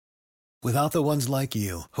Without the ones like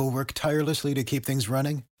you, who work tirelessly to keep things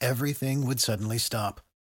running, everything would suddenly stop.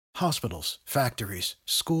 Hospitals, factories,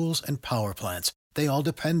 schools, and power plants, they all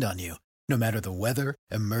depend on you. No matter the weather,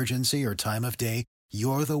 emergency, or time of day,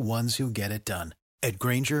 you're the ones who get it done. At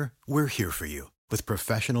Grainger, we're here for you with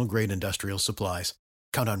professional-grade industrial supplies.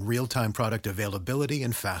 Count on real-time product availability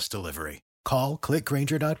and fast delivery. Call, click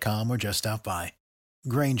Grainger.com, or just stop by.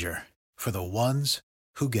 Grainger, for the ones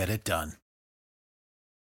who get it done.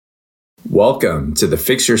 Welcome to the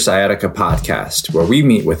Fix Your Sciatica podcast, where we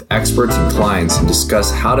meet with experts and clients and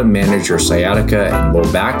discuss how to manage your sciatica and low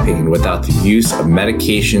back pain without the use of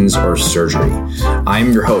medications or surgery.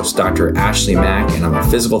 I'm your host, Dr. Ashley Mack, and I'm a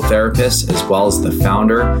physical therapist as well as the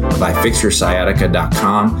founder of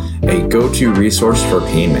iFixYourSciatica.com, a go-to resource for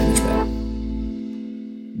pain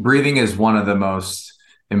management. Breathing is one of the most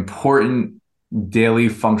important daily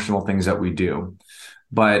functional things that we do,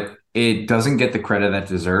 but it doesn't get the credit that it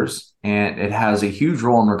deserves. And it has a huge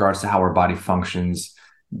role in regards to how our body functions,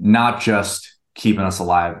 not just keeping us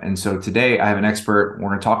alive. And so today I have an expert. We're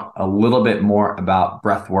going to talk a little bit more about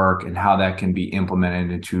breath work and how that can be implemented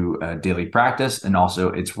into a daily practice and also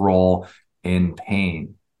its role in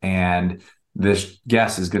pain. And this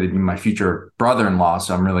guest is going to be my future brother-in-law.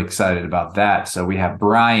 So I'm really excited about that. So we have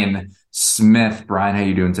Brian Smith. Brian, how are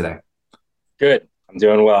you doing today? Good. I'm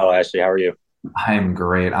doing well, Ashley. How are you? I'm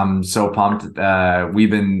great. I'm so pumped.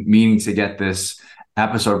 We've been meaning to get this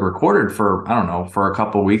episode recorded for a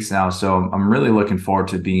couple of weeks now. So I'm really looking forward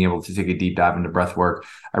to being able to take a deep dive into breath work.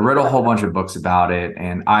 I read a whole bunch of books about it,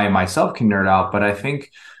 and I myself can nerd out, but I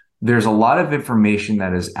think there's a lot of information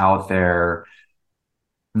that is out there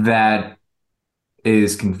that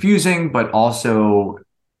is confusing, but also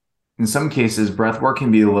in some cases, breath work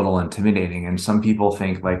can be a little intimidating. And some people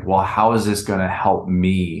think like, well, how is this going to help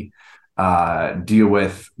me deal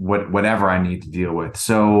with whatever I need to deal with?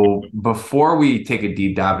 So before we take a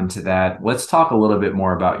deep dive into that, let's talk a little bit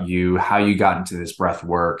more about you, how you got into this breath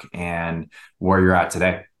work and where you're at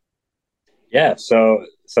today. Yeah. So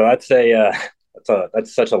that's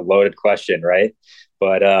that's such a loaded question, right?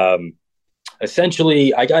 But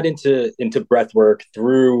essentially I got into breath work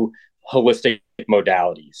through holistic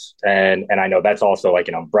modalities. And I know that's also like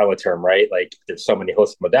an umbrella term, right? Like there's so many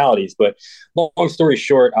holistic modalities, but long story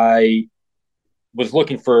short, I was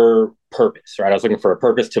looking for purpose, right? I was looking for a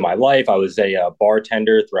purpose to my life. I was a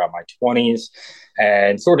bartender throughout my 20s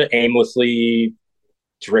and sort of aimlessly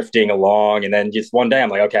drifting along. And then just one day I'm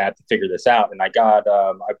like, okay, I have to figure this out. And I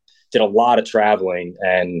did a lot of traveling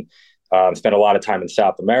and spent a lot of time in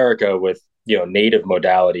South America with, native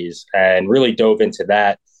modalities and really dove into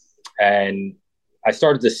that. And I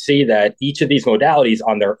started to see that each of these modalities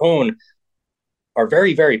on their own are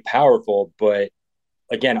very, very powerful, but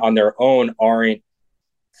again, on their own aren't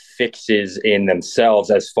fixes in themselves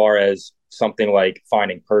as far as something like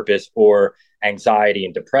finding purpose or anxiety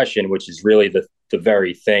and depression, which is really the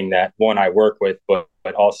very thing that one I work with, but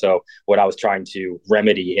also what I was trying to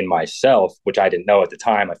remedy in myself, which I didn't know at the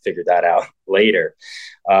time. I figured that out later.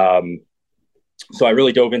 So I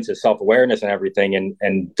really dove into self-awareness and everything.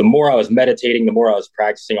 And the more I was meditating, the more I was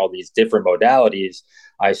practicing all these different modalities,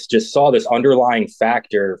 I just saw this underlying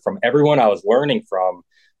factor from everyone I was learning from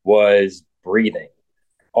was breathing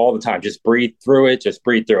all the time. Just breathe through it. Just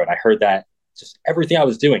breathe through it. I heard that just everything I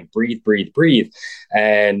was doing, breathe, breathe, breathe.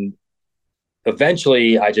 And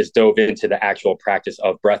eventually I just dove into the actual practice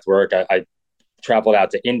of breath work. I traveled out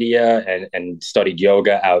to India and studied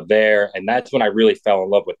yoga out there. And that's when I really fell in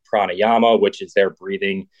love with pranayama, which is their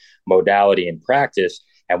breathing modality and practice.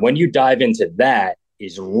 And when you dive into that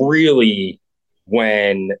is really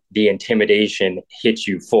when the intimidation hits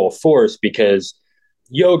you full force, because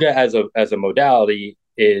yoga as a modality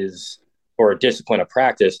or a discipline of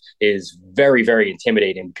practice is very, very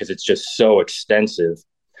intimidating because it's just so extensive.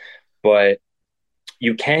 But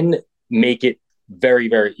you can make it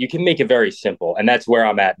very simple. And that's where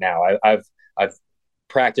I'm at now. I've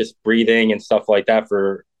practiced breathing and stuff like that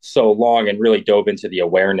for so long and really dove into the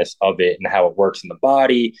awareness of it and how it works in the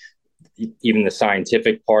body, even the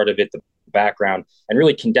scientific part of it, the background, and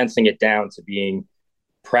really condensing it down to being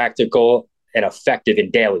practical and effective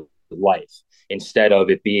in daily life instead of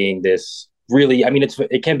it being this really,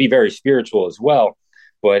 it can be very spiritual as well,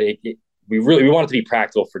 but we want it to be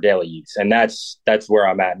practical for daily use. And that's where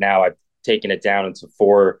I'm at now. I've taken it down into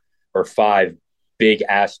 4 or 5 big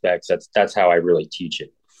aspects. That's how I really teach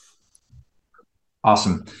it.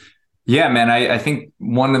 Awesome. Yeah, man, I think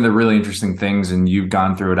one of the really interesting things, and you've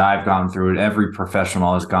gone through it, I've gone through it, every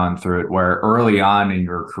professional has gone through it, where early on in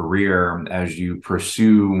your career, as you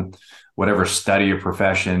pursue whatever study or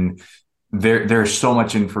profession, there's so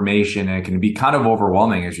much information, and it can be kind of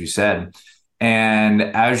overwhelming, as you said. And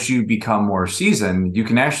as you become more seasoned, you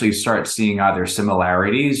can actually start seeing either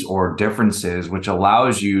similarities or differences, which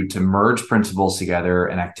allows you to merge principles together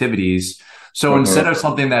and activities. So instead of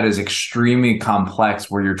something that is extremely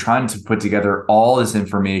complex, where you're trying to put together all this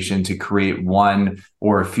information to create one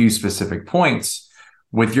or a few specific points,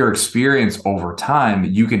 with your experience over time,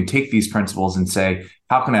 you can take these principles and say,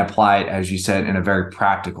 how can I apply it, as you said, in a very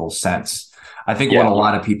practical sense? I think what a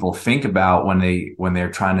lot of people think about when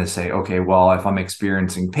they're trying to say, okay, well, if I'm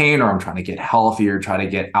experiencing pain, or I'm trying to get healthy, or try to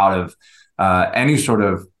get out of any sort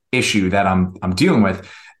of issue that I'm dealing with,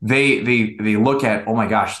 they look at, oh my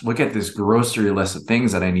gosh, look at this grocery list of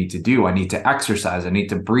things that I need to do. I need to exercise. I need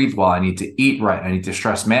to breathe well. I need to eat right. I need to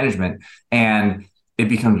stress management, and it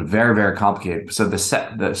becomes very, very complicated. So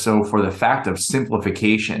so for the fact of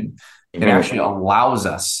simplification, it actually allows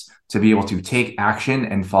us to be able to take action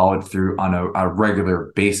and follow it through on a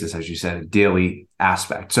regular basis, as you said, a daily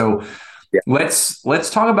aspect. So let's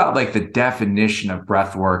talk about like the definition of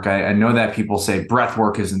breath work. I know that people say breath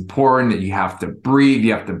work is important, that you have to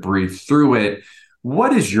breathe through it.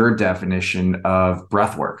 What is your definition of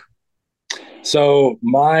breath work? So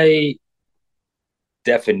my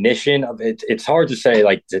definition of it, it's hard to say,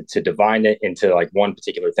 like to divine it into like one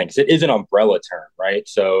particular thing, because it is an umbrella term, right?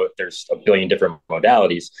 So there's a billion different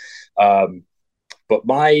modalities. But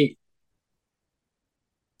my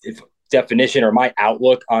definition, or my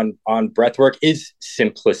outlook on breathwork, is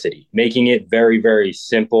simplicity, making it very, very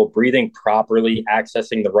simple, breathing properly,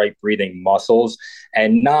 accessing the right breathing muscles,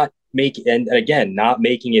 and not making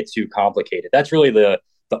it too complicated. That's really the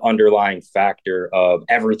underlying factor of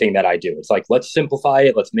everything that I do. It's like, let's simplify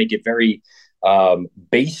it. Let's make it very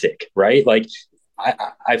basic, right? Like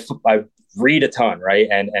I read a ton, right?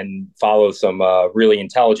 And follow some really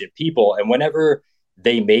intelligent people. And whenever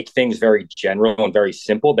they make things very general and very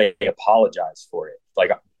simple, they apologize for it.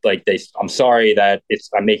 I'm sorry that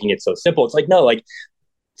I'm making it so simple. It's like, no, like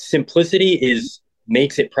simplicity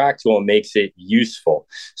makes it practical and makes it useful.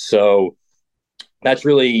 So that's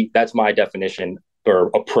my definition,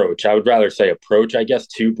 or approach. I would rather say approach, I guess,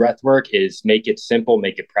 to breath work, is make it simple,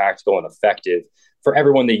 make it practical and effective for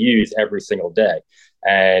everyone to use every single day.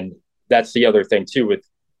 And that's the other thing too, with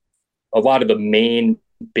a lot of the main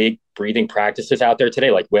big breathing practices out there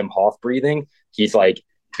today, like Wim Hof breathing. He's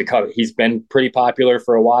been pretty popular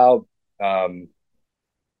for a while.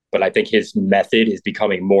 But I think his method is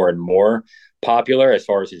becoming more and more popular as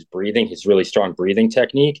far as his breathing, his really strong breathing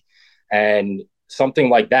technique. And something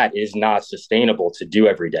like that is not sustainable to do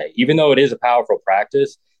every day. Even though it is a powerful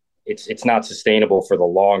practice, it's not sustainable for the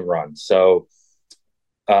long run. So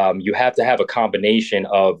you have to have a combination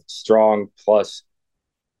of strong plus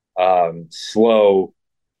slow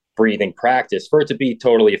breathing practice for it to be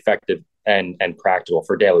totally effective and practical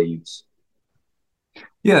for daily use.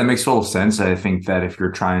 Yeah, that makes total sense. I think that if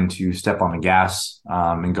you're trying to step on the gas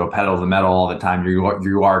and go pedal to the metal all the time, you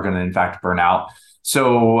are going to, in fact, burn out.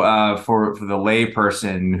 So for the lay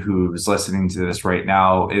person who's listening to this right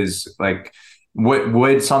now, is like,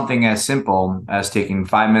 would something as simple as taking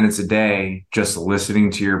 5 minutes a day, just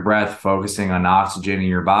listening to your breath, focusing on oxygen in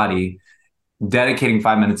your body, dedicating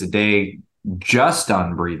 5 minutes a day just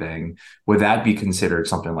on breathing, would that be considered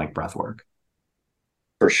something like breath work?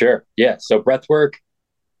 For sure. Yeah. So breath work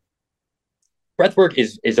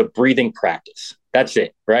is a breathing practice. That's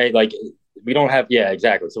it, right? Like we don't have,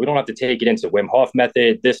 exactly. So we don't have to take it into Wim Hof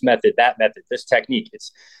method, this method, that method, this technique.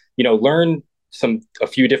 It's, learn a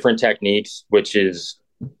few different techniques, which is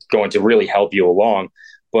going to really help you along.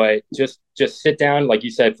 But just sit down, like you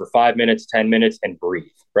said, for 5 minutes, 10 minutes and breathe,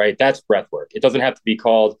 right? That's breath work. It doesn't have to be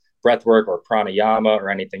called breath work or pranayama or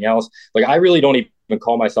anything else. Like I really don't even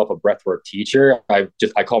call myself a breath work teacher. I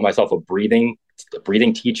call myself a breathing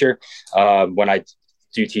teacher. When I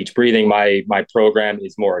do teach breathing, my program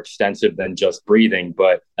is more extensive than just breathing,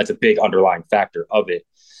 but that's a big underlying factor of it.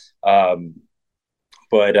 I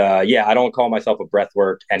don't call myself a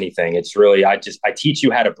breathwork anything. It's really, I teach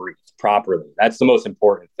you how to breathe properly. That's the most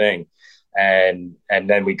important thing. And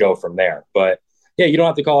then we go from there. But yeah, you don't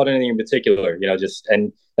have to call it anything in particular,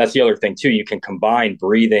 and that's the other thing too. You can combine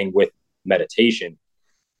breathing with meditation,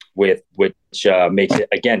 which makes it,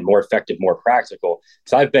 again, more effective, more practical.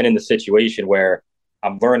 So I've been in the situation where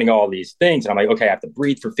I'm learning all these things and I'm like, okay, I have to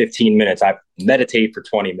breathe for 15 minutes. I have to meditate for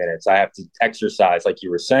 20 minutes. I have to exercise, like you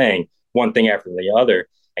were saying, one thing after the other.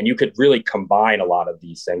 And you could really combine a lot of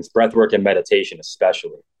these things, breathwork and meditation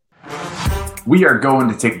especially. We are going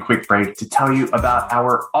to take a quick break to tell you about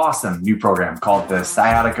our awesome new program called the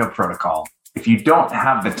Sciatica Protocol. If you don't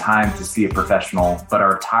have the time to see a professional, but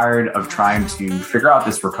are tired of trying to figure out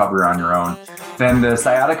this recovery on your own, then the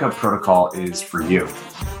Sciatica Protocol is for you.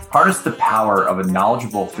 Harness the power of a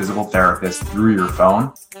knowledgeable physical therapist through your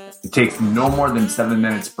phone. It takes no more than 7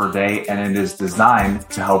 minutes per day, and it is designed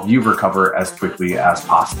to help you recover as quickly as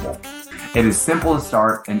possible. It is simple to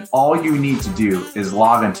start, and all you need to do is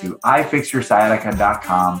log into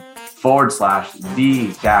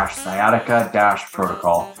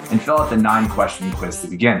ifixyoursciatica.com/the-sciatica-protocol and fill out the 9-question quiz to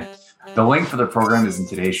begin. The link for the program is in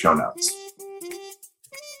today's show notes.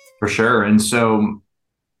 For sure. And so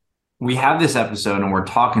we have this episode and we're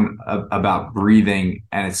talking about breathing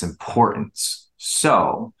and its importance.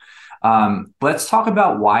 So let's talk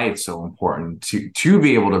about why it's so important to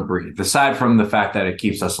be able to breathe, aside from the fact that it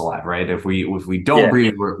keeps us alive, right? If we don't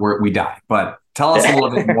breathe, we die. But tell us a little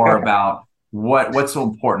bit more about what's so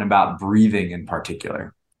important about breathing in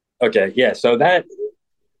particular. Okay. Yeah. So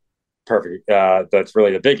perfect. That's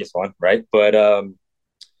really the biggest one, right? But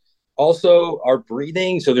also our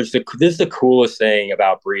breathing. So this is the coolest thing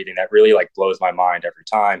about breathing that really like blows my mind every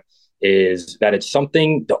time, is that it's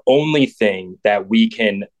the only thing that we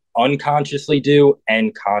can unconsciously do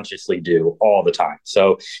and consciously do all the time.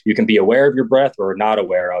 So you can be aware of your breath or not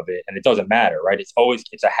aware of it, and it doesn't matter, right? It's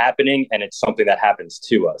a happening, and it's something that happens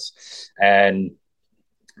to us, and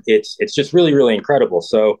it's just really, really incredible.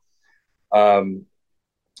 So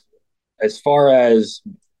as far as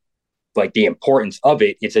like the importance of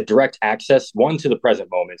it, it's a direct access, one, to the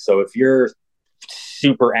present moment. So if you're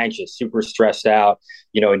super anxious, super stressed out,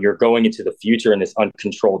 and you're going into the future in this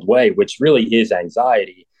uncontrolled way, which really is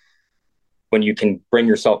anxiety, when you can bring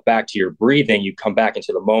yourself back to your breathing, you come back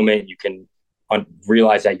into the moment, you can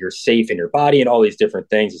realize that you're safe in your body and all these different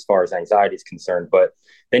things as far as anxiety is concerned. But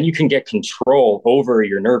then you can get control over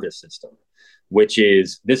your nervous system,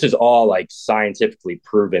 this is all like scientifically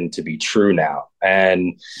proven to be true now.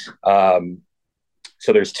 And so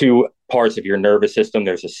there's two parts of your nervous system.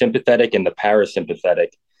 There's the sympathetic and the parasympathetic.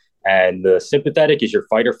 And the sympathetic is your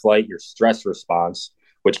fight or flight, your stress response,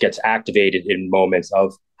 which gets activated in moments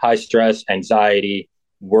of high stress, anxiety,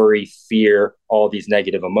 worry, fear, all these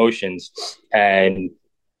negative emotions. And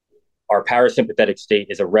our parasympathetic state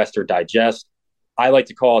is a rest or digest. I like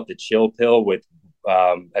to call it the chill pill with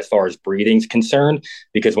as far as breathing's concerned,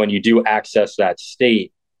 because when you do access that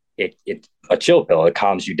state, it's a chill pill. It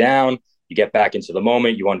calms you down. You get back into the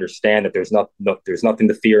moment. You understand that there's nothing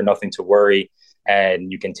to fear, nothing to worry,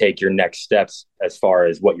 and you can take your next steps as far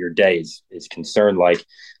as what your day is concerned. Like,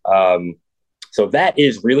 so that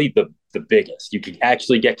is really the biggest. You can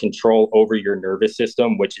actually get control over your nervous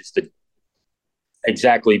system, which is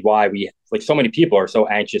exactly why so many people are so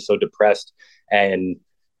anxious, so depressed, and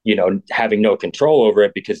having no control over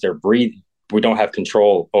it, because we don't have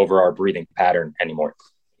control over our breathing pattern anymore.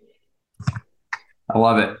 I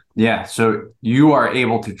love it. Yeah. So you are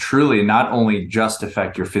able to truly not only just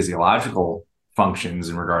affect your physiological functions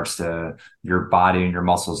in regards to your body and your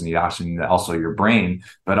muscles need oxygen, also your brain,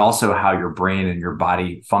 but also how your brain and your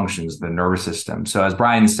body functions, the nervous system. So as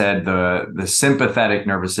Brian said, the sympathetic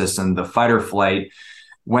nervous system, the fight or flight,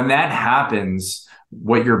 when that happens,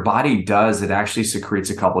 what your body does, it actually secretes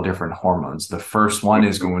a couple of different hormones. The first one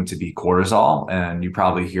is going to be cortisol, and you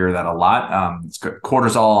probably hear that a lot. It's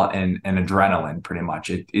cortisol and adrenaline, pretty much.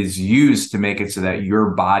 It is used to make it so that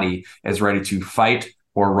your body is ready to fight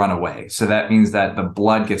or run away. So that means that the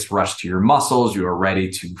blood gets rushed to your muscles. You are ready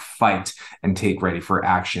to fight and take ready for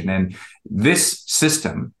action. And this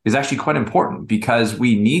system is actually quite important because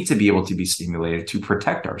we need to be able to be stimulated to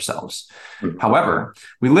protect ourselves. However,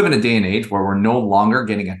 we live in a day and age where we're no longer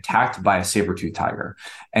getting attacked by a saber-toothed tiger.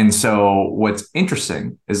 And so what's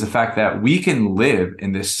interesting is the fact that we can live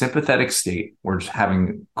in this sympathetic state. We're just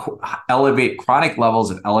having chronic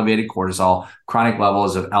levels of elevated cortisol, chronic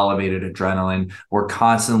levels of elevated adrenaline. We're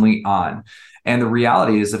constantly on. And the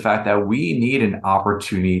reality is the fact that we need an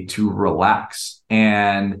opportunity to relax.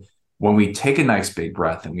 And when we take a nice big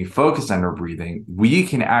breath and we focus on our breathing, we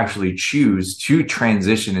can actually choose to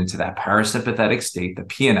transition into that parasympathetic state, the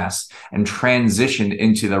PNS, and transition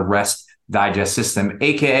into the rest digest system,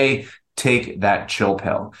 AKA take that chill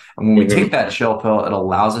pill. And when we take that chill pill, it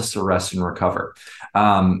allows us to rest and recover.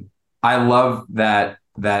 I love that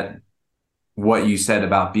what you said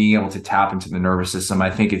about being able to tap into the nervous system. I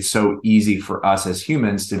think it's so easy for us as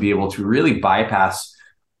humans to be able to really bypass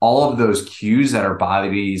all of those cues that our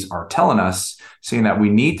bodies are telling us, saying that we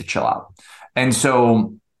need to chill out. And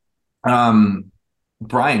so,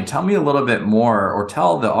 Brian, tell me a little bit more, or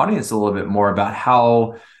tell the audience a little bit more about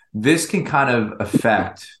how this can kind of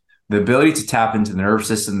affect the ability to tap into the nervous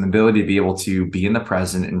system, the ability to be able to be in the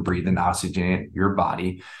present and breathe and oxygenate your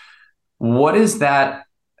body. What is that?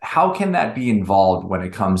 How can that be involved when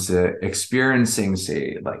it comes to experiencing,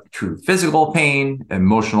 say, like true physical pain,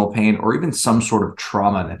 emotional pain, or even some sort of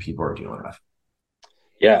trauma that people are dealing with?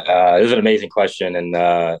 Yeah, this is an amazing question,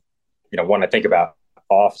 and one I think about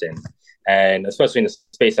often, and especially in the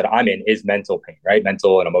space that I'm in is mental pain, right?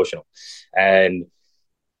 Mental and emotional, and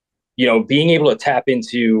being able to tap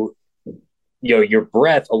into your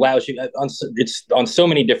breath allows you it's on so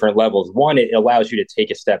many different levels. One, it allows you to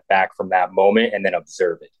take a step back from that moment and then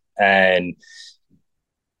observe it, and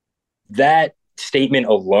that statement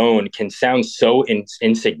alone can sound so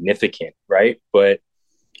insignificant, right? But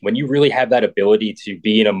when you really have that ability to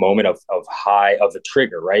be in a moment of a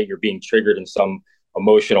trigger, right? You're being triggered in some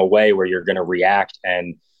emotional way where you're going to react,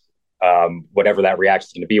 and whatever that reaction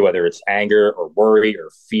is going to be, whether it's anger or worry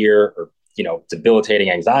or fear or debilitating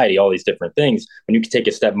anxiety, all these different things. When you can take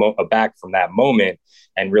a step back from that moment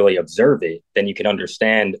and really observe it, then you can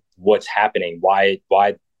understand what's happening, why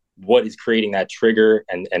what is creating that trigger,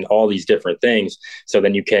 and all these different things. So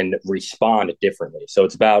then you can respond differently. So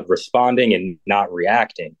it's about responding and not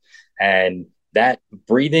reacting. And that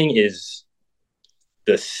breathing is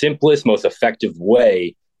the simplest, most effective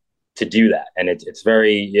way to do that. And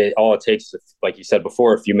all it takes, like you said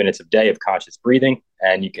before, a few minutes a day of conscious breathing,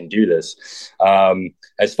 and you can do this.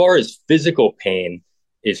 As far as physical pain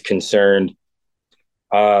is concerned,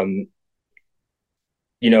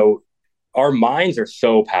 our minds are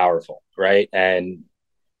so powerful, right? And,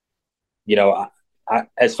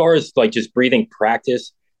 as far as like just breathing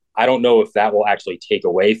practice, I don't know if that will actually take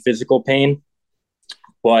away physical pain,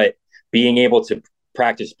 but being able to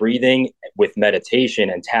practice breathing with meditation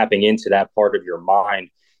and tapping into that part of your mind.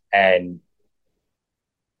 And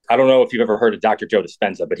I don't know if you've ever heard of Dr. Joe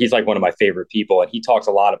Dispenza, but he's like one of my favorite people. And he talks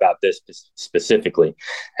a lot about this specifically,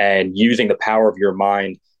 and using the power of your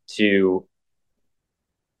mind to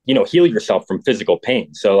heal yourself from physical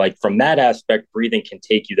pain. So like from that aspect, breathing can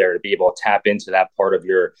take you there to be able to tap into that part of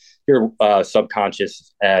your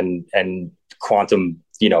subconscious and quantum,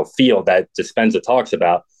 field that Dispenza talks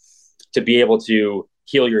about, to be able to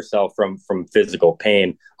heal yourself from physical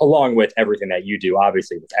pain, along with everything that you do,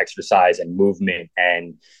 obviously with exercise and movement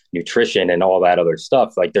and nutrition and all that other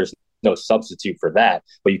stuff. Like there's no substitute for that,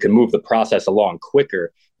 but you can move the process along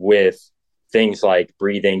quicker with things like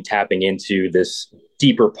breathing, tapping into this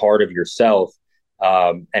deeper part of yourself,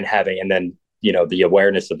 and then the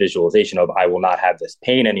awareness of visualization of, I will not have this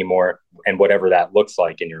pain anymore, and whatever that looks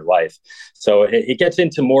like in your life. So it gets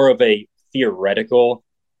into more of a theoretical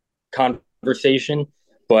conversation,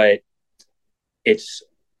 but it's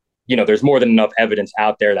there's more than enough evidence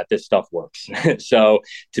out there that this stuff works.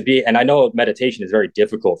 And I know meditation is very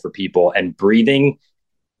difficult for people, and breathing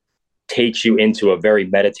takes you into a very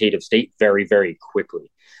meditative state very, very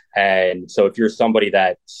quickly. And so if you're somebody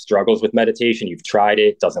that struggles with meditation, you've tried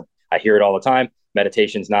it, I hear it all the time,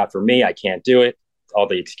 meditation's not for me, I can't do it, all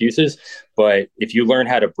the excuses. But if you learn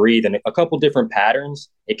how to breathe in a couple different patterns,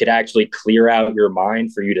 it could actually clear out your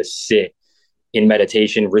mind for you to sit in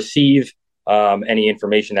meditation, receive any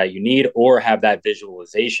information that you need, or have that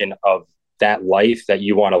visualization of that life that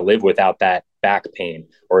you want to live without that back pain,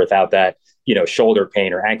 or without that shoulder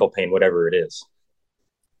pain or ankle pain, whatever it is.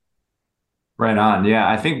 Right on. Yeah,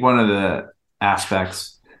 I think one of the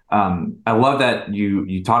aspects, I love that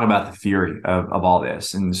you talk about the theory of all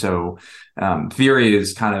this. And so theory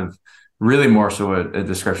is kind of really more so a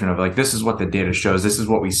description of like, this is what the data shows, this is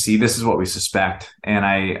what we see, this is what we suspect. And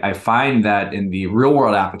I find that in the real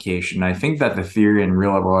world application, I think that the theory and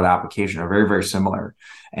real world application are very, very similar.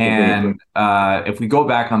 And if we go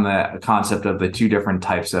back on the concept of the two different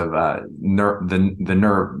types of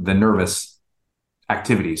the nervous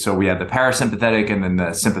activity, so we have the parasympathetic and then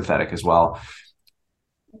the sympathetic as well.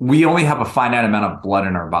 We only have a finite amount of blood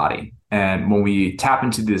in our body. And when we tap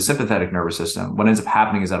into the sympathetic nervous system, what ends up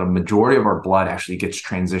happening is that a majority of our blood actually gets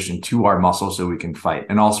transitioned to our muscles so we can fight.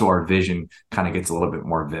 And also our vision kind of gets a little bit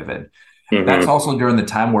more vivid. Mm-hmm. That's also during the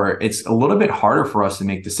time where it's a little bit harder for us to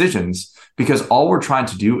make decisions, because all we're trying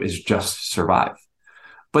to do is just survive.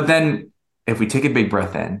 But then if we take a big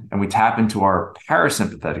breath in and we tap into our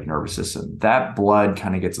parasympathetic nervous system, that blood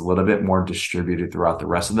kind of gets a little bit more distributed throughout the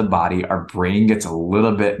rest of the body. Our brain gets a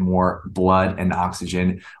little bit more blood and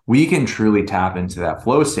oxygen. We can truly tap into that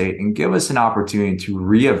flow state and give us an opportunity to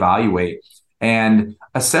reevaluate and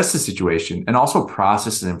assess the situation, and also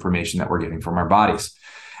process the information that we're getting from our bodies.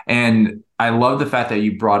 And I love the fact that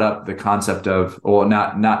you brought up the concept of, well,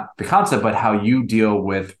 not the concept, but how you deal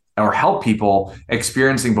with or help people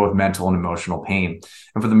experiencing both mental and emotional pain.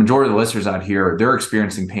 And for the majority of the listeners out here, they're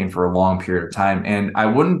experiencing pain for a long period of time. And I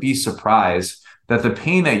wouldn't be surprised that the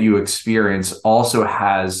pain that you experience also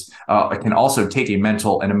can also take a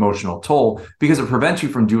mental and emotional toll, because it prevents you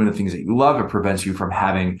from doing the things that you love. It prevents you from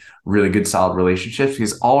having really good, solid relationships,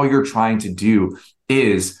 because all you're trying to do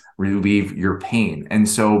is relieve your pain. And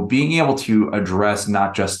so being able to address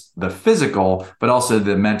not just the physical, but also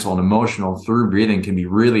the mental and emotional through breathing can be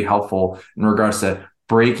really helpful in regards to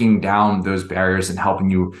breaking down those barriers and helping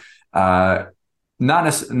you not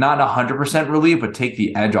 100% relief, but take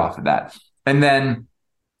the edge off of that. And then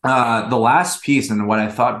the last piece, and what I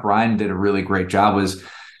thought Brian did a really great job, was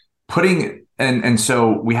putting, and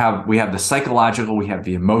so we have the psychological, we have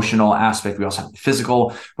the emotional aspect, we also have the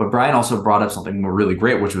physical, but Brian also brought up something really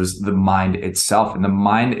great, which was the mind itself. And the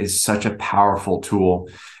mind is such a powerful tool.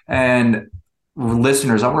 And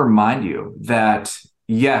listeners, I want to remind you that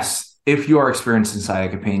yes, if you are experiencing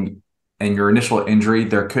sciatica pain and your initial injury,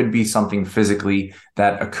 there could be something physically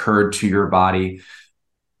that occurred to your body,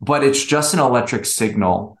 but it's just an electrical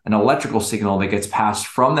signal that gets passed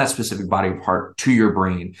from that specific body part to your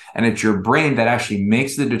brain. And it's your brain that actually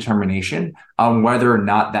makes the determination on whether or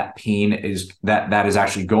not that pain is that is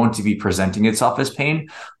actually going to be presenting itself as pain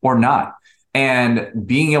or not. And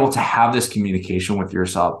being able to have this communication with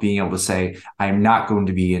yourself, being able to say, I'm not going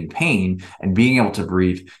to be in pain, and being able to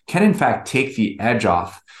breathe can in fact take the edge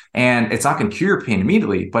off. And it's not going to cure your pain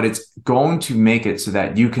immediately, but it's going to make it so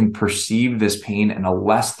that you can perceive this pain in a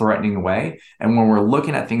less threatening way. And when we're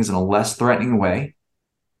looking at things in a less threatening way,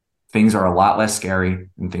 things are a lot less scary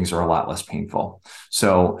and things are a lot less painful.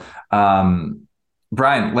 So,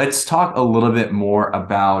 Brian, let's talk a little bit more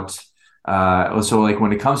about so like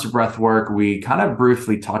when it comes to breath work, we kind of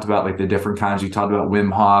briefly talked about like the different kinds. You talked about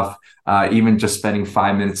Wim Hof, even just spending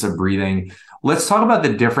 5 minutes of breathing. Let's talk about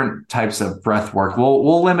the different types of breath work.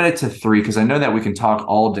 We'll limit it to 3, because I know that we can talk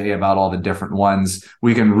all day about all the different ones.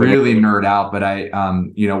 We can really nerd out, but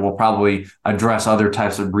we'll probably address other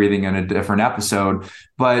types of breathing in a different episode.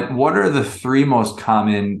 But what are the 3 most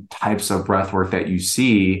common types of breath work that you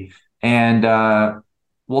see? And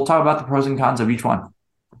we'll talk about the pros and cons of each one.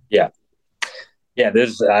 Yeah.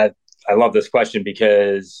 I love this question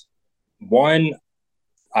because one,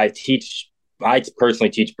 I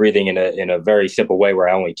personally teach breathing in a very simple way where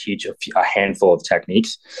I only teach a handful of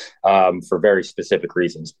techniques for very specific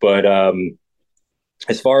reasons. But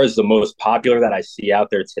as far as the most popular that I see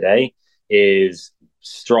out there today is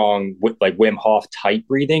strong, like Wim Hof type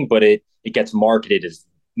breathing, but it gets marketed as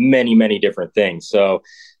many, many different things. So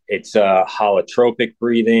it's holotropic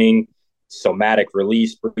breathing, somatic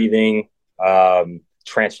release breathing,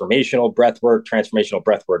 transformational breath work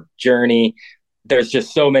journey. There's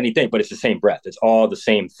just so many things, but it's the same breath. It's all the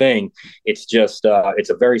same thing. It's just, it's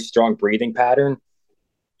a very strong breathing pattern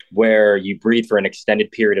where you breathe for an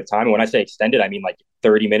extended period of time. And when I say extended, I mean like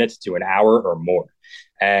 30 minutes to an hour or more.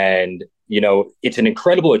 And, it's an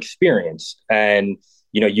incredible experience. And,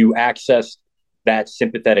 you access that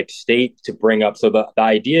sympathetic state to bring up. So the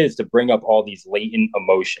idea is to bring up all these latent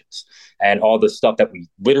emotions and all the stuff that we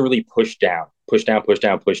literally push down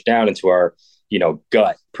into our,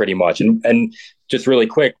 gut pretty much. And just really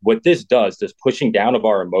quick, what this does, this pushing down of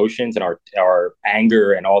our emotions and our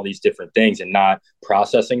anger and all these different things and not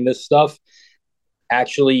processing this stuff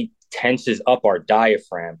actually tenses up our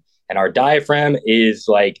diaphragm. And our diaphragm is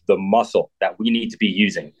like the muscle that we need to be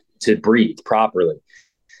using to breathe properly.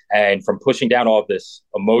 And from pushing down all of this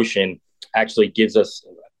emotion actually gives us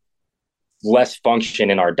less function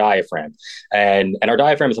in our diaphragm. And our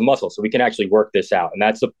diaphragm is a muscle, so we can actually work this out. And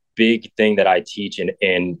that's a big thing that I teach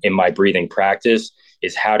in my breathing practice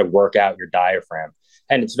is how to work out your diaphragm.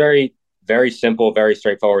 And it's very, very simple, very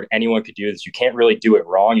straightforward. Anyone could do this. You can't really do it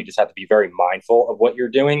wrong. You just have to be very mindful of what you're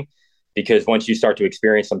doing, because once you start to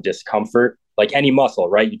experience some discomfort, like any muscle,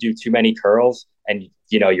 right? You do too many curls and,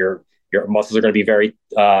 your muscles are going to be very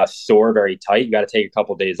sore, very tight. You got to take a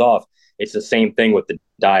couple of days off. It's the same thing with the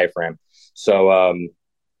diaphragm. So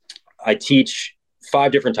I teach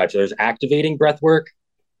 5 different types. There's activating breath work,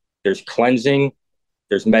 there's cleansing,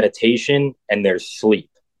 there's meditation, and there's sleep.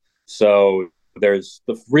 So there's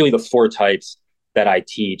really the 4 types that I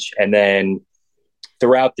teach. And then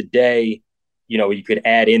throughout the day, you could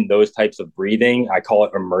add in those types of breathing. I call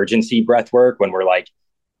it emergency breath work when we're like,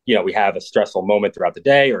 we have a stressful moment throughout the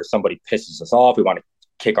day or somebody pisses us off. We want to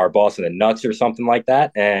kick our boss in the nuts or something like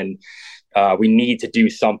that. And we need to do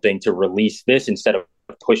something to release this instead of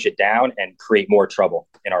push it down and create more trouble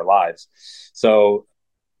in our lives. So,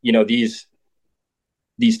 these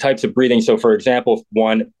types of breathing. So for example,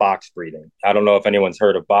 one, box breathing. I don't know if anyone's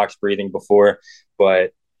heard of box breathing before,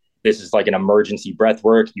 but this is like an emergency breath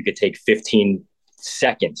work. You could take 15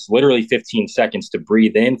 seconds, literally 15 seconds to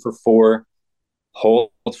breathe in for 4,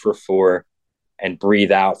 hold for 4, and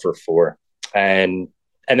breathe out for 4. And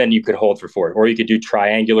then you could hold for 4, or you could do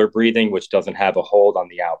triangular breathing, which doesn't have a hold on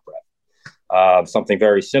the out breath. Something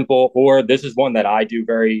very simple, or this is one that I do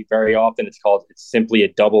very, very often. It's simply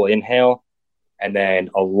a double inhale and then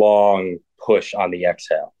a long push on the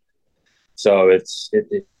exhale. So it's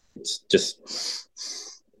just,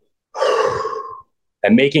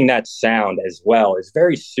 and making that sound as well is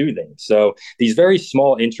very soothing. So these very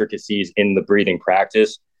small intricacies in the breathing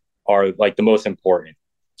practice are like the most important.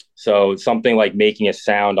 So something like making a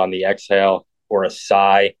sound on the exhale or a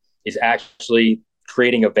sigh is actually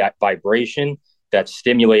creating a vibration that's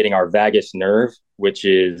stimulating our vagus nerve, which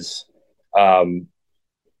is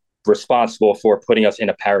responsible for putting us in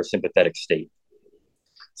a parasympathetic state.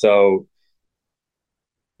 So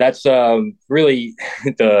that's really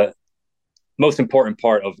the most important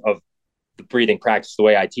part of the breathing practice, the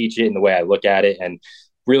way I teach it and the way I look at it, and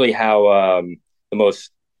really how the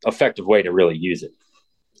most effective way to really use it,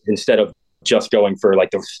 instead of just going for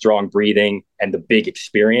like the strong breathing and the big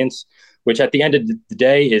experience, which at the end of the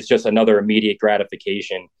day is just another immediate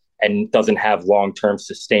gratification and doesn't have long-term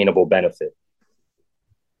sustainable benefit.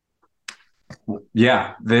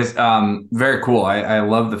 Yeah, this very cool. I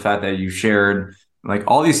love the fact that you shared like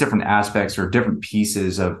all these different aspects or different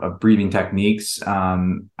pieces of breathing techniques.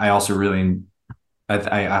 I also really, I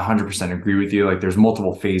 100% agree with you. Like there's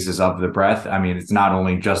multiple phases of the breath. I mean, it's not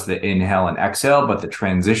only just the inhale and exhale, but the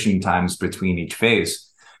transition times between each phase.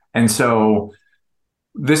 And so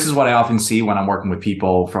this is what I often see when I'm working with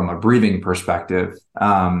people from a breathing perspective.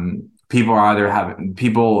 People are either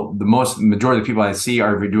the majority of the people I see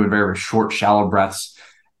are doing very, very short, shallow breaths,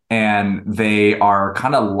 and they are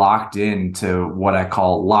kind of locked into what I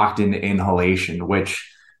call locked into inhalation,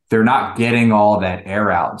 which they're not getting all that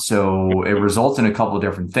air out. So it results in a couple of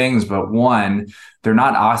different things. But one, they're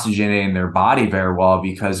not oxygenating their body very well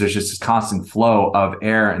because there's just this constant flow of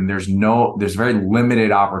air, and there's very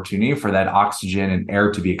limited opportunity for that oxygen and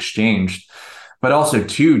air to be exchanged. But also,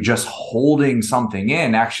 too, just holding something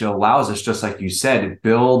in actually allows us, just like you said, it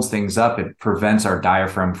builds things up. It prevents our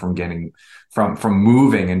diaphragm from getting from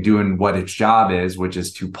moving and doing what its job is, which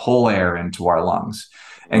is to pull air into our lungs.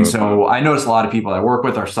 And so I notice a lot of people I work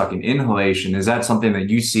with are stuck in inhalation. Is that something that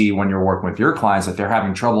you see when you're working with your clients, that they're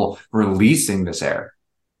having trouble releasing this air?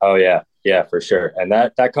 Oh, yeah. Yeah, for sure. And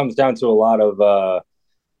that comes down to a lot of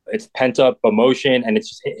it's pent up emotion, and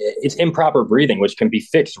it's improper breathing, which can be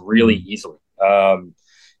fixed really easily.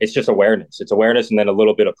 It's just awareness. It's awareness and then a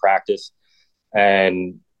little bit of practice.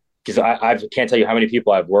 And because I can't tell you how many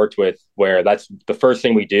people I've worked with where that's the first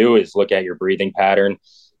thing we do is look at your breathing pattern.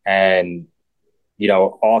 And,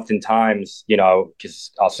 oftentimes,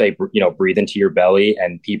 because I'll say, breathe into your belly,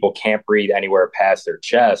 and people can't breathe anywhere past their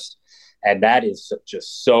chest. And that is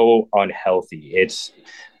just so unhealthy. It's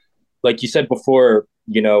like you said before,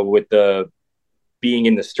 with the being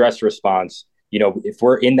in the stress response, if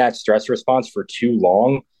we're in that stress response for too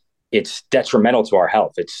long, it's detrimental to our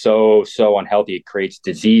health. It's so unhealthy. It creates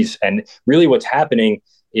disease. And really what's happening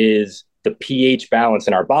is the pH balance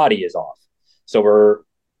in our body is off. So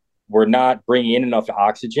we're not bringing in enough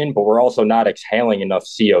oxygen, but we're also not exhaling enough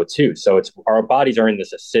CO2. So our bodies are in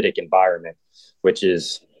this acidic environment, which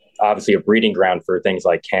is obviously a breeding ground for things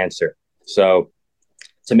like cancer. So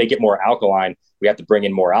to make it more alkaline, we have to bring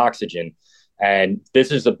in more oxygen. And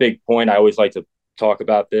this is a big point. I always like to talk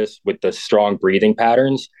about this with the strong breathing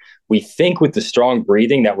patterns. We think with the strong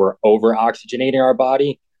breathing that we're over oxygenating our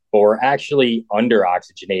body, but we're actually under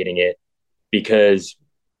oxygenating it because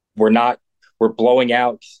we're blowing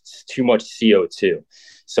out too much CO2.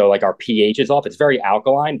 So like our pH is off. It's very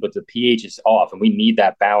alkaline, but the pH is off, and we need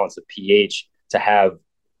that balance of pH to have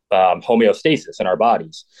homeostasis in our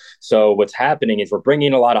bodies. So what's happening is we're bringing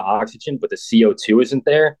in a lot of oxygen, but the CO2 isn't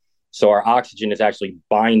there. So our oxygen is actually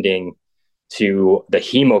binding to the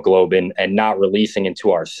hemoglobin and not releasing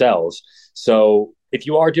into our cells. So if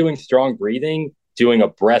you are doing strong breathing, doing a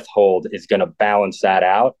breath hold is going to balance that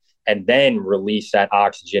out and then release that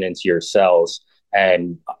oxygen into your cells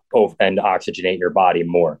and oxygenate your body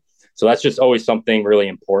more. So that's just always something really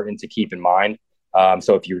important to keep in mind.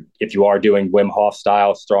 So if you are doing Wim Hof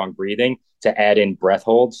style strong breathing, to add in breath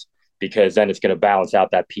holds, because then it's going to balance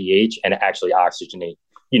out that pH and actually oxygenate,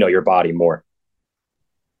 your body more.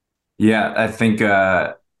 Yeah, I think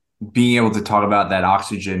being able to talk about that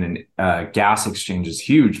oxygen and gas exchange is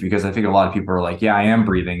huge, because I think a lot of people are like, yeah, I am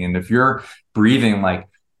breathing. And if you're breathing like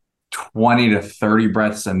 20 to 30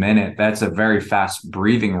 breaths a minute, that's a very fast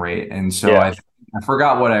breathing rate. And so I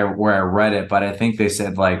forgot where I read it, but I think they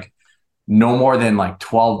said like no more than like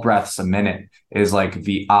 12 breaths a minute is like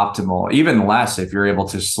the optimal, even less if you're able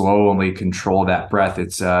to slowly control that breath.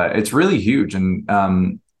 It's really huge.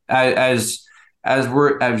 And as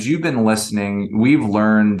you've been listening, we've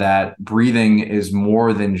learned that breathing is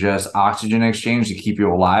more than just oxygen exchange to keep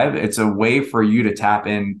you alive. It's a way for you to tap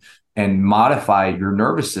in and modify your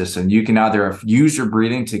nervous system. You can either use your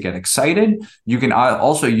breathing to get excited. You can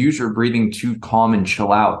also use your breathing to calm and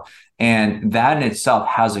chill out. And that in itself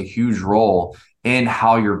has a huge role in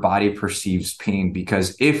how your body perceives pain,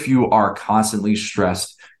 because if you are constantly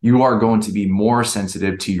stressed, you are going to be more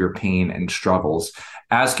sensitive to your pain and struggles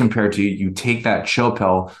as compared to you take that chill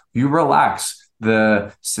pill, you relax.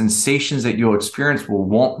 The sensations that you'll experience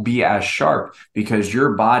won't be as sharp because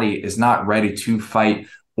your body is not ready to fight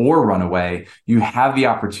or run away. You have the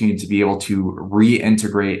opportunity to be able to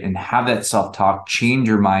reintegrate and have that self-talk, change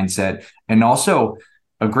your mindset, and also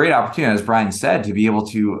a great opportunity, as Brian said, to be able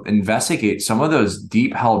to investigate some of those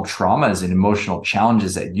deep held traumas and emotional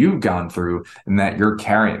challenges that you've gone through and that you're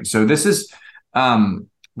carrying. So this is, Brian,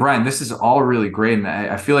 this is all really great. And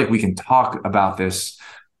I feel like we can talk about this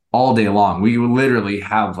all day long. We literally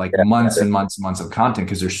have like months and months and months of content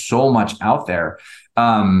because there's so much out there.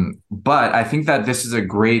 But I think that this is a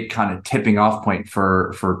great kind of tipping off point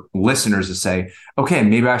for listeners to say, okay,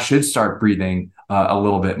 maybe I should start breathing a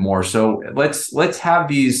little bit more. So let's have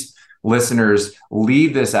these listeners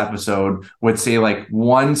leave this episode with, say, like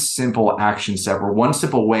one simple action step or one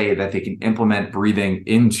simple way that they can implement breathing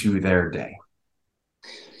into their day.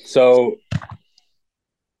 So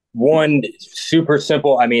one super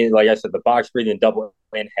simple, I mean, like I said, the box breathing, double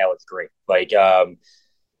inhale is great. Like,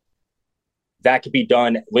 that could be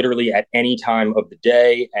done literally at any time of the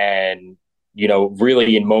day. And, you know,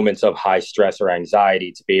 really in moments of high stress or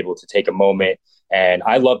anxiety to be able to take a moment. And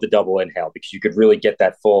I love the double inhale because you could really get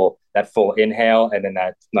that full inhale and then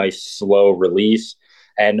that nice slow release.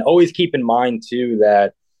 And always keep in mind too,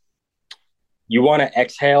 that you want to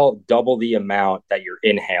exhale double the amount that you're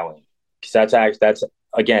inhaling, because that's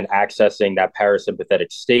again, accessing that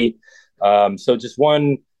parasympathetic state. So just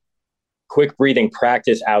one quick breathing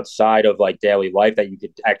practice outside of like daily life that you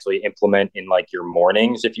could actually implement in like your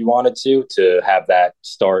mornings if you wanted to have that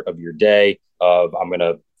start of your day of I'm going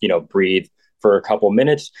to, you know, breathe for a couple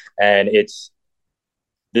minutes. And it's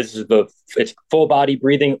full body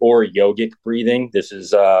breathing or yogic breathing. This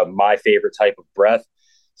is my favorite type of breath.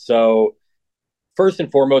 So first and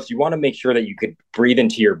foremost, you want to make sure that you could breathe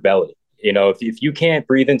into your belly. You know, if you can't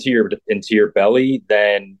breathe into your belly,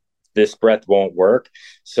 then this breath won't work.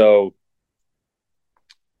 So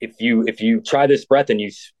if you try this breath and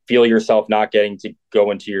you feel yourself not getting to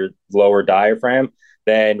go into your lower diaphragm,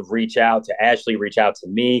 then reach out to Ashley, reach out to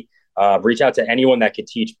me, reach out to anyone that could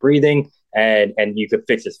teach breathing, and you could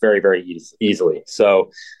fix this very, very easily.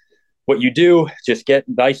 So what you do, just get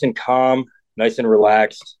nice and calm, nice and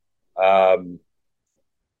relaxed.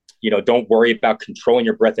 You know, don't worry about controlling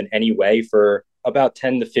your breath in any way for about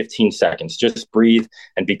 10 to 15 seconds. Just breathe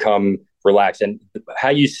and become relaxed. And how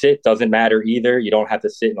you sit doesn't matter either. You don't have to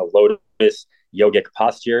sit in a lotus yogic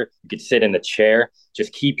posture. You could sit in the chair.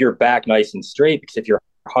 Just keep your back nice and straight, because if you're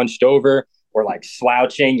hunched over or like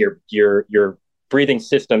slouching, your breathing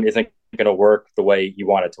system isn't going to work the way you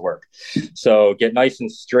want it to work. So get nice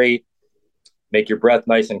and straight, make your breath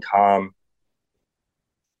nice and calm.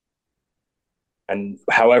 And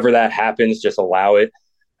however that happens, just allow it.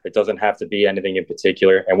 It doesn't have to be anything in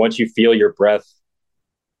particular. And once you feel your breath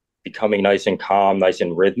becoming nice and calm, nice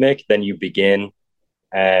and rhythmic, then you begin,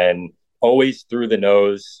 and always through the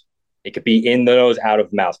nose. It could be in the nose, out of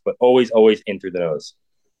the mouth, but always in through the nose.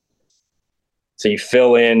 So you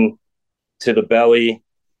fill in to the belly,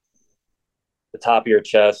 the top of your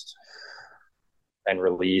chest, and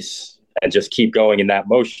release, and just keep going in that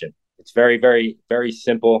motion. It's very, very, very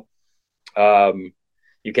simple.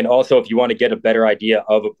 You can also, if you want to get a better idea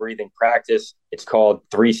of a breathing practice, it's called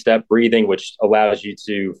 3-step breathing, which allows you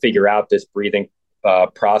to figure out this breathing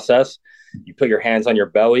process. You put your hands on your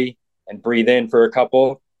belly and breathe in for a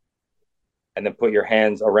couple, and then put your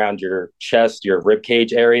hands around your chest, your rib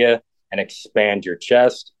cage area, and expand your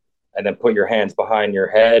chest, and then put your hands behind your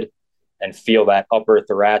head and feel that upper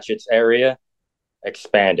thoracic area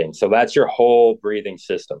expanding. So that's your whole breathing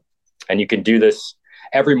system. And you can do this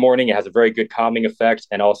every morning. It has a very good calming effect,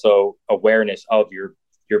 and also awareness of your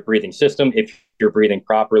breathing system if you're breathing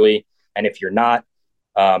properly. And if you're not,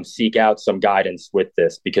 seek out some guidance with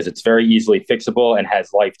this, because it's very easily fixable and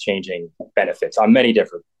has life-changing benefits on many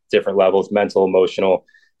different levels: mental, emotional,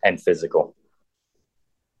 and physical.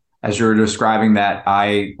 as you were describing that,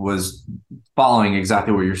 I was following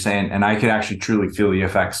exactly what you're saying, and I could actually truly feel the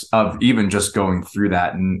effects of even just going through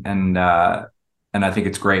that, and I think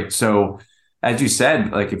it's great. So, as you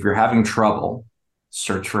said, like if you're having trouble,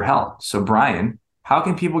 search for help. So, Brian, how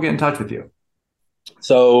can people get in touch with you?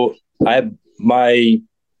 So, my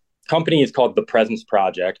company is called The Presence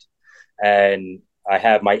Project, and I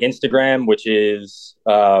have my Instagram, which is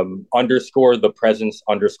 _the presence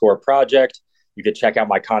 _project. You could check out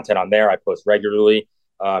my content on there. I post regularly.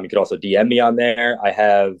 You could also DM me on there. I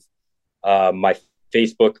have my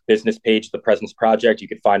Facebook business page, The Presence Project. You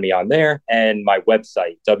can find me on there, and my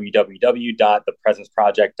website,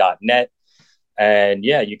 www.thepresenceproject.net. And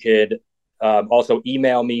yeah, you could also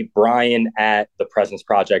email me,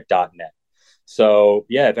 brian@thepresenceproject.net. So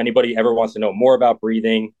yeah, if anybody ever wants to know more about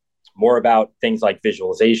breathing, more about things like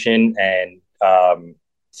visualization and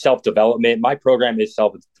self-development, my program is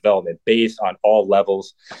self-development based on all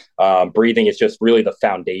levels. Breathing is just really the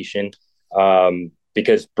foundation,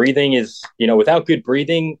 because breathing is, without good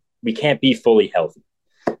breathing, we can't be fully healthy,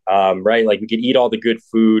 right? Like we could eat all the good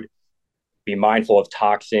food, be mindful of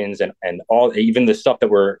toxins and all, even the stuff that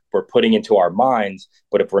we're putting into our minds.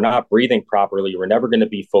 But if we're not breathing properly, we're never going to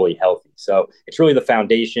be fully healthy. So it's really the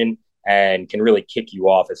foundation and can really kick you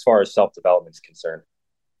off as far as self-development is concerned.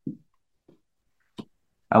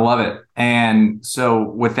 I love it. And so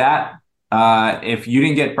with that, if you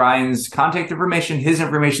didn't get Brian's contact information, his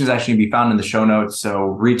information is actually going to be found in the show notes. So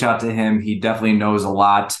reach out to him. He definitely knows a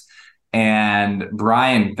lot. And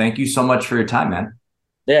Brian, thank you so much for your time, man.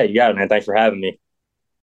 Yeah, you got it, man. Thanks for having me.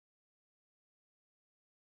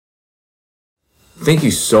 Thank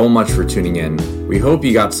you so much for tuning in. We hope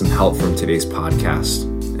you got some help from today's podcast.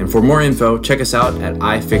 And for more info, check us out at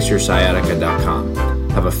ifixyoursciatica.com.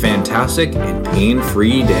 Have a fantastic and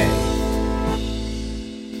pain-free day.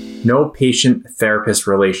 No patient-therapist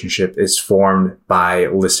relationship is formed by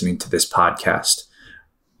listening to this podcast.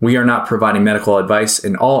 We are not providing medical advice,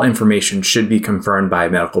 and all information should be confirmed by a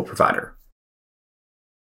medical provider.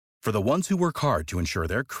 For the ones who work hard to ensure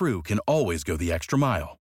their crew can always go the extra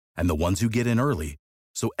mile, and the ones who get in early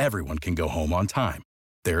so everyone can go home on time,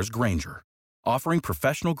 there's Grainger, offering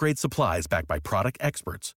professional-grade supplies backed by product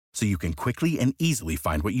experts so you can quickly and easily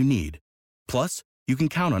find what you need. Plus, you can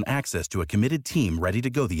count on access to a committed team ready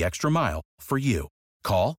to go the extra mile for you.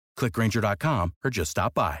 Call, click Grainger.com, or just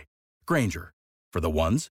stop by. Grainger, for the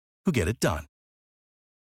ones who get it done.